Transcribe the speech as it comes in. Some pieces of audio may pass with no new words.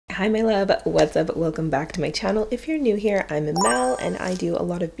Hi my love, what's up? Welcome back to my channel. If you're new here, I'm Mel and I do a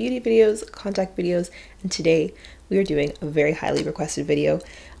lot of beauty videos, contact videos, and today we are doing a very highly requested video.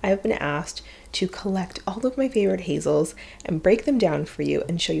 I have been asked to collect all of my favorite hazels and break them down for you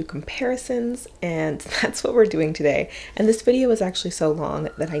and show you comparisons, and that's what we're doing today. And this video was actually so long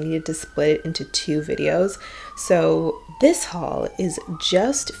that I needed to split it into two videos. So this haul is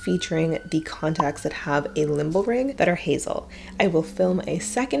just featuring the contacts that have a limbal ring that are hazel. I will film a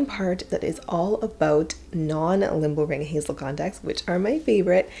second part that is all about non-limbal ring hazel contacts, which are my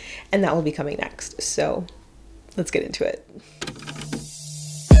favorite, and that will be coming next. So let's get into it.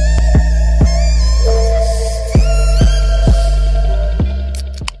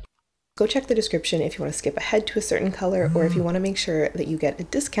 Go check the description if you want to skip ahead to a certain color or if you want to make sure that you get a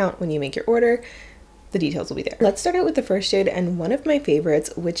discount when you make your order. The details will be there. Let's start out with the first shade and one of my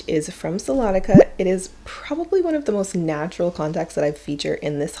favorites, which is from Solotica. It is probably one of the most natural contacts that I've featured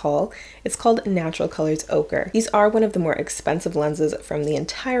in this haul. It's called Naturalness Ochre. These are one of the more expensive lenses from the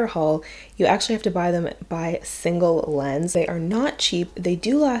entire haul. You actually have to buy them by single lens. They are not cheap. They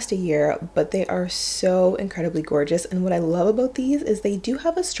do last a year, but they are so incredibly gorgeous. And what I love about these is they do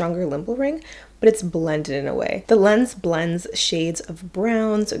have a stronger limbal ring, but it's blended in a way. The lens blends shades of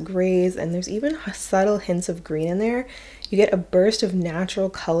browns, grays, and there's even subtle hints of green in there. You get a burst of natural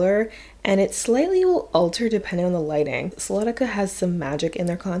color, and it slightly will alter depending on the lighting. Solotica has some magic in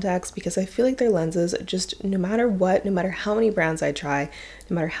their contacts because I feel like their lenses, just no matter what, no matter how many brands I try,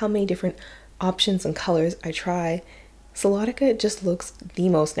 no matter how many different options and colors I try, Solotica just looks the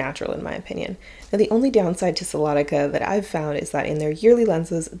most natural in my opinion. Now the only downside to Solotica that I've found is that in their yearly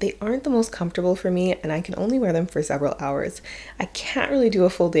lenses, they aren't the most comfortable for me and I can only wear them for several hours. I can't really do a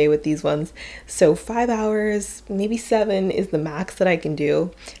full day with these ones, so 5 hours, maybe 7 is the max that I can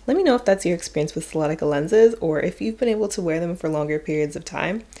do. Let me know if that's your experience with Solotica lenses or if you've been able to wear them for longer periods of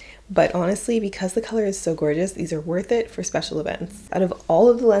time. But honestly, because the color is so gorgeous, these are worth it for special events. Out of all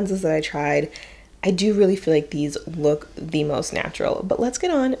of the lenses that I tried, I do really feel like these look the most natural, but let's get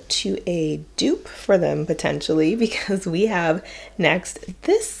on to a dupe for them potentially, because we have next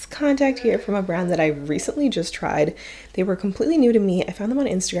this contact here from a brand that I recently just tried. They were completely new to me. I found them on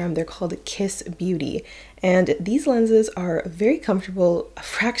Instagram. They're called KiisBeauty, and these lenses are very comfortable, a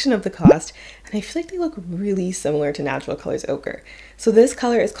fraction of the cost, and I feel like they look really similar to Naturalness Ochre. So this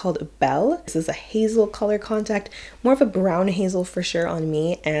color is called Belle. This is a hazel color contact, more of a brown hazel for sure on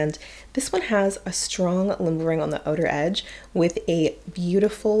me, and this one has a strong limbal ring on the outer edge with a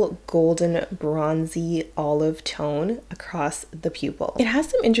beautiful golden bronzy olive tone across the pupil. It has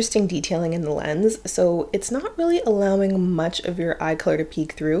some interesting detailing in the lens, so it's not really allowing much of your eye color to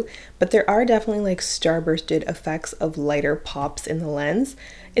peek through, but there are definitely like starbursted effects of lighter pops in the lens.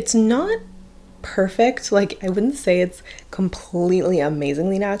 It's not perfect, like I wouldn't say it's completely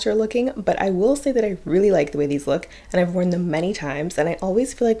amazingly natural looking, but I will say that I really like the way these look, and I've worn them many times and I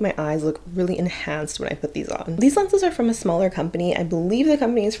always feel like my eyes look really enhanced when I put these on. These lenses are from a smaller company. I believe the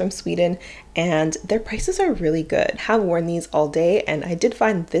company is from Sweden and their prices are really good. I have worn these all day and I did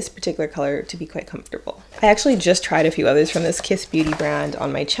find this particular color to be quite comfortable. I actually just tried a few others from this KiisBeauty brand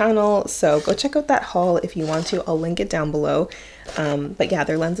on my channel, so go check out that haul if you want to. I'll link it down below. But yeah,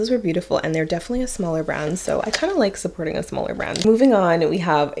 their lenses were beautiful and they're definitely a smaller brand, so I kind of like supporting a smaller brand. Moving on, we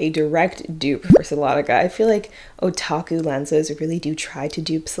have a direct dupe for Solotica. I feel like Otaku lenses really do try to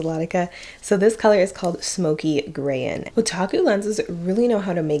dupe Solotica. So this color is called Smokey Greyyen. Otaku lenses really know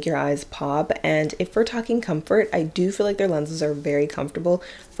how to make your eyes pop, and if we're talking comfort, I do feel like their lenses are very comfortable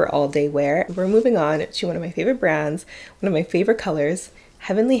for all day wear. We're moving on to one of my favorite brands, one of my favorite colors,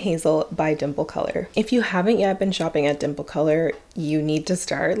 Heavenly Hazel by DimpleColor. If you haven't yet been shopping at DimpleColor, you need to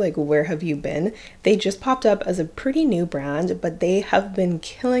start. Like, where have you been? They just popped up as a pretty new brand, but they have been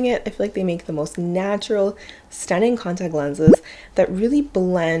killing it. I feel like they make the most natural, stunning contact lenses that really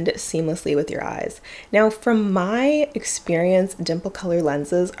blend seamlessly with your eyes. Now, from my experience, DimpleColor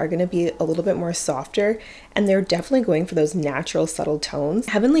lenses are going to be a little bit more softer, and they're definitely going for those natural, subtle tones.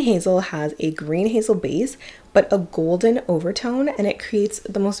 Heavenly Hazel has a green hazel base, but a golden overtone, and it creates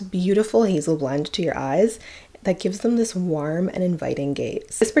the most beautiful hazel blend to your eyes that gives them this warm and inviting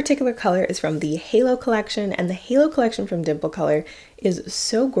gaze. This particular color is from the Halo collection, and the Halo collection from DimpleColor is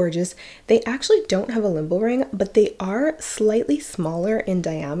so gorgeous. They actually don't have a limbal ring, but they are slightly smaller in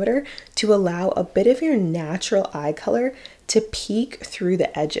diameter to allow a bit of your natural eye color to peek through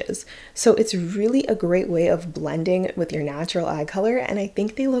the edges. So it's really a great way of blending with your natural eye color, and I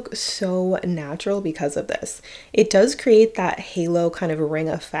think they look so natural because of this. It does create that halo kind of ring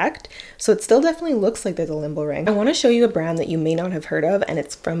effect, so it still definitely looks like there's a limbal ring. I want to show you a brand that you may not have heard of, and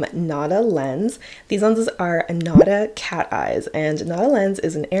it's from Naturalness. These lenses are Nella Cateyes, and Naturalness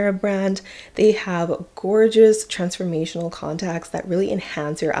is an Arab brand. They have gorgeous transformational contacts that really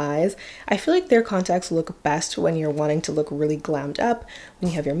enhance your eyes. I feel like their contacts look best when you're wanting to look really glammed up, when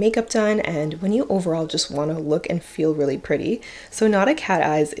you have your makeup done, and when you overall just want to look and feel really pretty. So Nella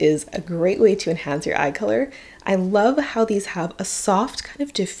Cateyes is a great way to enhance your eye color. I love how these have a soft kind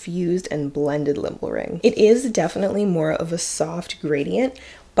of diffused and blended limbal ring. It is definitely more of a soft gradient,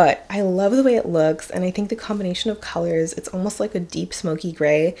 but I love the way it looks, and I think the combination of colors, it's almost like a deep smoky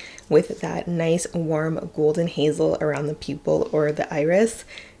gray with that nice warm golden hazel around the pupil or the iris.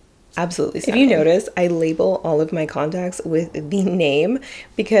 Absolutely stunning. If you notice, I label all of my contacts with the name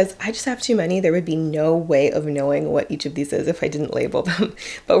because I just have too many. There would be no way of knowing what each of these is if I didn't label them.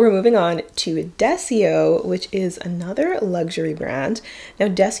 But we're moving on to Desio, which is another luxury brand. Now,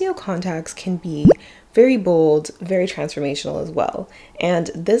 Desio contacts can be very bold, very transformational as well. And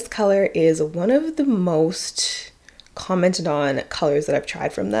this color is one of the most commented on colors that I've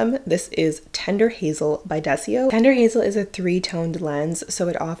tried from them. This is Tender Hazel by Desio. Tender Hazel is a 3-toned lens, so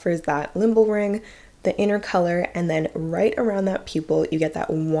it offers that limbal ring, the inner color, and then right around that pupil you get that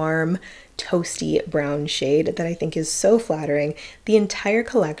warm toasty brown shade that I think is so flattering. The entire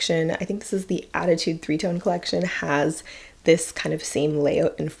collection, I think this is the Attitude 3-tone collection, has this kind of same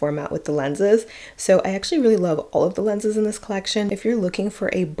layout and format with the lenses. So I actually really love all of the lenses in this collection. If you're looking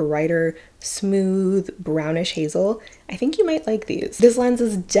for a brighter, smooth, brownish hazel, I think you might like these. This lens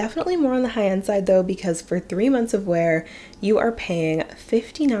is definitely more on the high-end side though, because for 3 months of wear, you are paying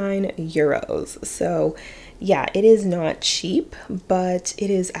 59 euros. So yeah, it is not cheap, but it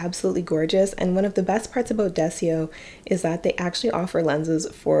is absolutely gorgeous. And one of the best parts about Desio is that they actually offer lenses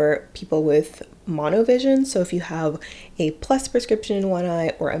for people with monovision. So if you have a plus prescription in one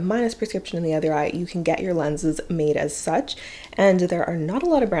eye or a minus prescription in the other eye, you can get your lenses made as such. And there are not a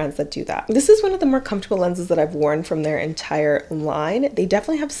lot of brands that do that. This is one of the more comfortable lenses that I've worn from their entire line. They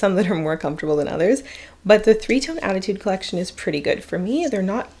definitely have some that are more comfortable than others, but the 3-tone Attitude collection is pretty good. For me, they're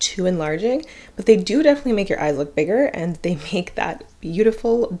not too enlarging, but they do definitely make your eyes look bigger, and they make that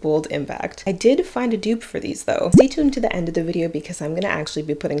beautiful, bold impact. I did find a dupe for these though. Stay tuned to the end of the video because I'm gonna actually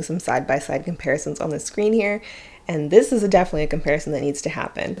be putting some side-by-side comparisons on the screen here. And this is definitely a comparison that needs to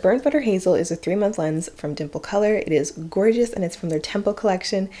happen. Burnt Butter Hazel is a 3-month lens from DimpleColor. It is gorgeous and it's from their Tempo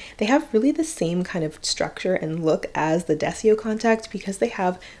collection. They have really the same kind of structure and look as the Desio contact because they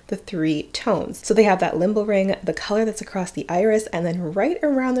have the 3 tones. So they have that limbal ring, the color that's across the iris, and then right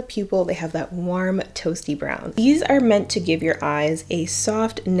around the pupil, they have that warm, toasty brown. These are meant to give your eyes a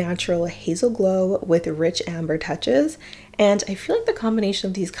soft, natural hazel glow with rich amber touches. And I feel like the combination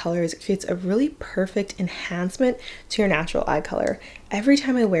of these colors creates a really perfect enhancement to your natural eye color. Every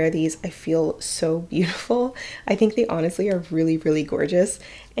time I wear these, I feel so beautiful. I think they honestly are really, really gorgeous.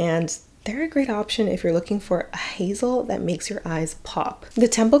 And they're a great option if you're looking for a hazel that makes your eyes pop. The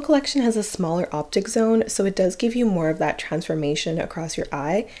Tempo collection has a smaller optic zone, so it does give you more of that transformation across your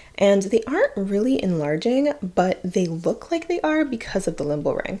eye. And they aren't really enlarging, but they look like they are because of the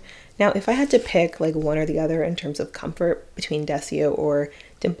limbal ring. Now, if I had to pick like one or the other in terms of comfort between Desio or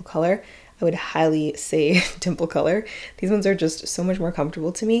DimpleColor, I would highly say DimpleColor. These ones are just so much more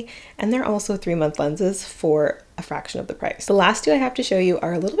comfortable to me, and they're also 3-month lenses for a fraction of the price. The last two I have to show you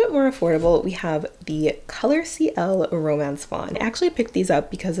are a little bit more affordable. We have the ColorCL Romance Fawn. I actually picked these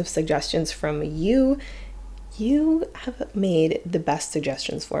up because of suggestions from you. You have made the best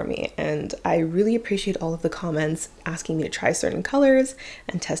suggestions for me, and I really appreciate all of the comments asking me to try certain colors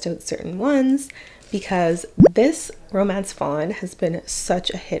and test out certain ones, because this Romance Fawn has been such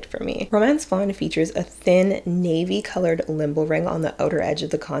a hit for me. Romance Fawn features a thin navy colored limbal ring on the outer edge of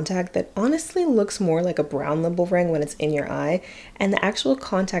the contact that honestly looks more like a brown limbal ring when it's in your eye, and the actual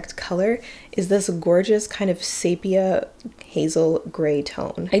contact color is this gorgeous kind of sepia hazel gray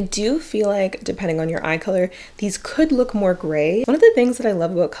tone. I do feel like, depending on your eye color, these could look more gray. One of the things that I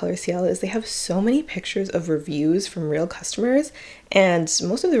love about ColorCL is they have so many pictures of reviews from real customers, and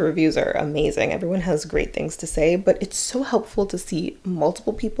most of the reviews are amazing. Everyone has great things to say, but it's so helpful to see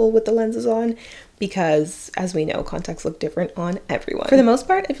multiple people with the lenses on because, as we know, contacts look different on everyone. For the most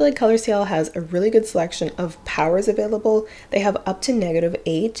part, I feel like ColorCL has a really good selection of powers available. They have up to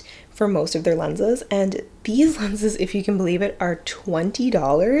 -8 for most of their lenses, and these lenses, if you can believe it, are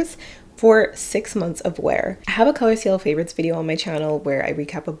 $20 for 6 months of wear. I have a ColorCL favorites video on my channel where I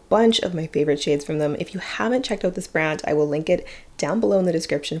recap a bunch of my favorite shades from them. If you haven't checked out this brand, I will link it down below in the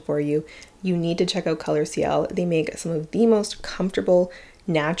description for you. You need to check out ColorCL. They make some of the most comfortable,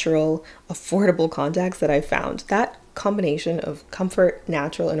 natural, affordable contacts that I've found. That combination of comfort,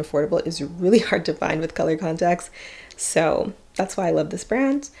 natural, and affordable is really hard to find with color contacts. So that's why I love this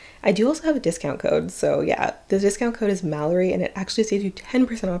brand. I do also have a discount code. So yeah, the discount code is Malrie and it actually saves you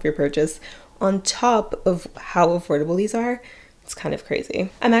 10% off your purchase on top of how affordable these are. It's kind of crazy.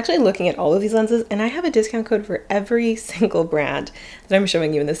 I'm actually looking at all of these lenses and I have a discount code for every single brand that I'm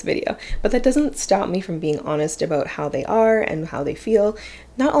showing you in this video, but that doesn't stop me from being honest about how they are and how they feel.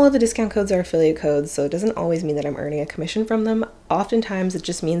 Not all of the discount codes are affiliate codes, so it doesn't always mean that I'm earning a commission from them. Oftentimes it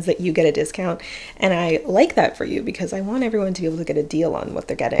just means that you get a discount, and I like that for you because I want everyone to be able to get a deal on what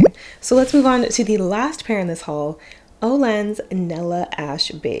they're getting. So let's move on to the last pair in this haul, OLENS Nella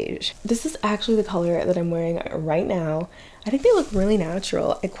Ash Beige. This is actually the color that I'm wearing right now. I think they look really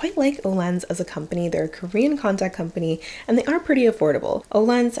natural. I quite like OLENS as a company. They're a Korean contact company and they are pretty affordable.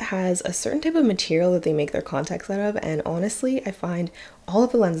 OLENS has a certain type of material that they make their contacts out of, and honestly, I find all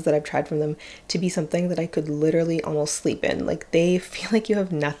of the lenses that I've tried from them to be something that I could literally almost sleep in. Like, they feel like you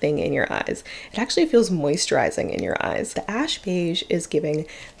have nothing in your eyes. It actually feels moisturizing in your eyes. The ash beige is giving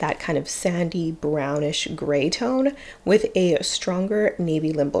that kind of sandy brownish gray tone with a stronger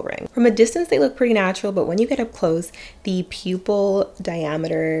navy limbal ring. From a distance they look pretty natural, but when you get up close, the pupil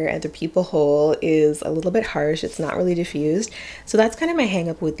diameter and the pupil hole is a little bit harsh. It's not really diffused. So that's kind of my hang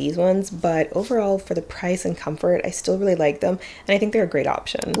up with these ones, but overall for the price and comfort, I still really like them and I think they're a great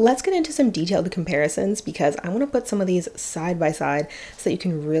option. Let's get into some detailed comparisons because I want to put some of these side by side so that you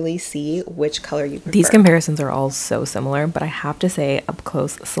can really see which color you prefer. These comparisons are all so similar, but I have to say up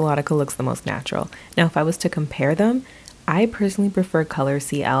close, Solotica looks the most natural. Now, if I was to compare them, I personally prefer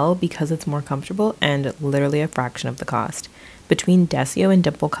ColorCL because it's more comfortable and literally a fraction of the cost. Between Desio and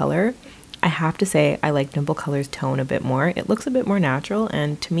DimpleColor, I have to say I like DimpleColor's tone a bit more. It looks a bit more natural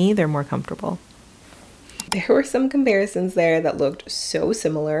and to me they're more comfortable. There were some comparisons there that looked so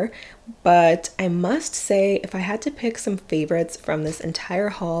similar, but I must say if I had to pick some favorites from this entire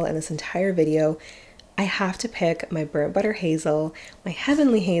haul and this entire video, I have to pick my Burnt Butter Hazel, my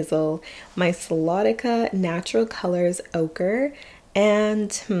Heavenly Hazel, my Solotica Natural Colors Ochre,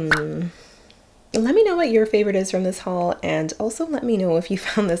 and let me know what your favorite is from this haul, and also let me know if you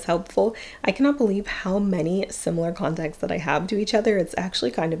found this helpful. I cannot believe how many similar contacts that I have to each other. It's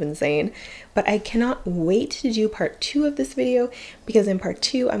actually kind of insane, but I cannot wait to do part 2 of this video because in part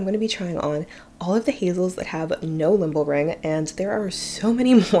 2 I'm going to be trying on all of the hazels that have no limbal ring, and there are so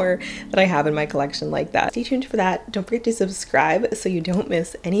many more that I have in my collection like that. Stay tuned for that. Don't forget to subscribe so you don't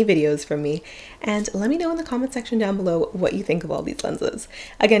miss any videos from me, and let me know in the comment section down below what you think of all these lenses.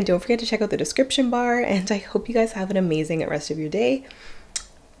 Again, don't forget to check out the description bar, and I hope you guys have an amazing rest of your day.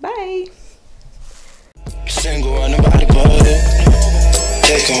 Bye! Single on the body,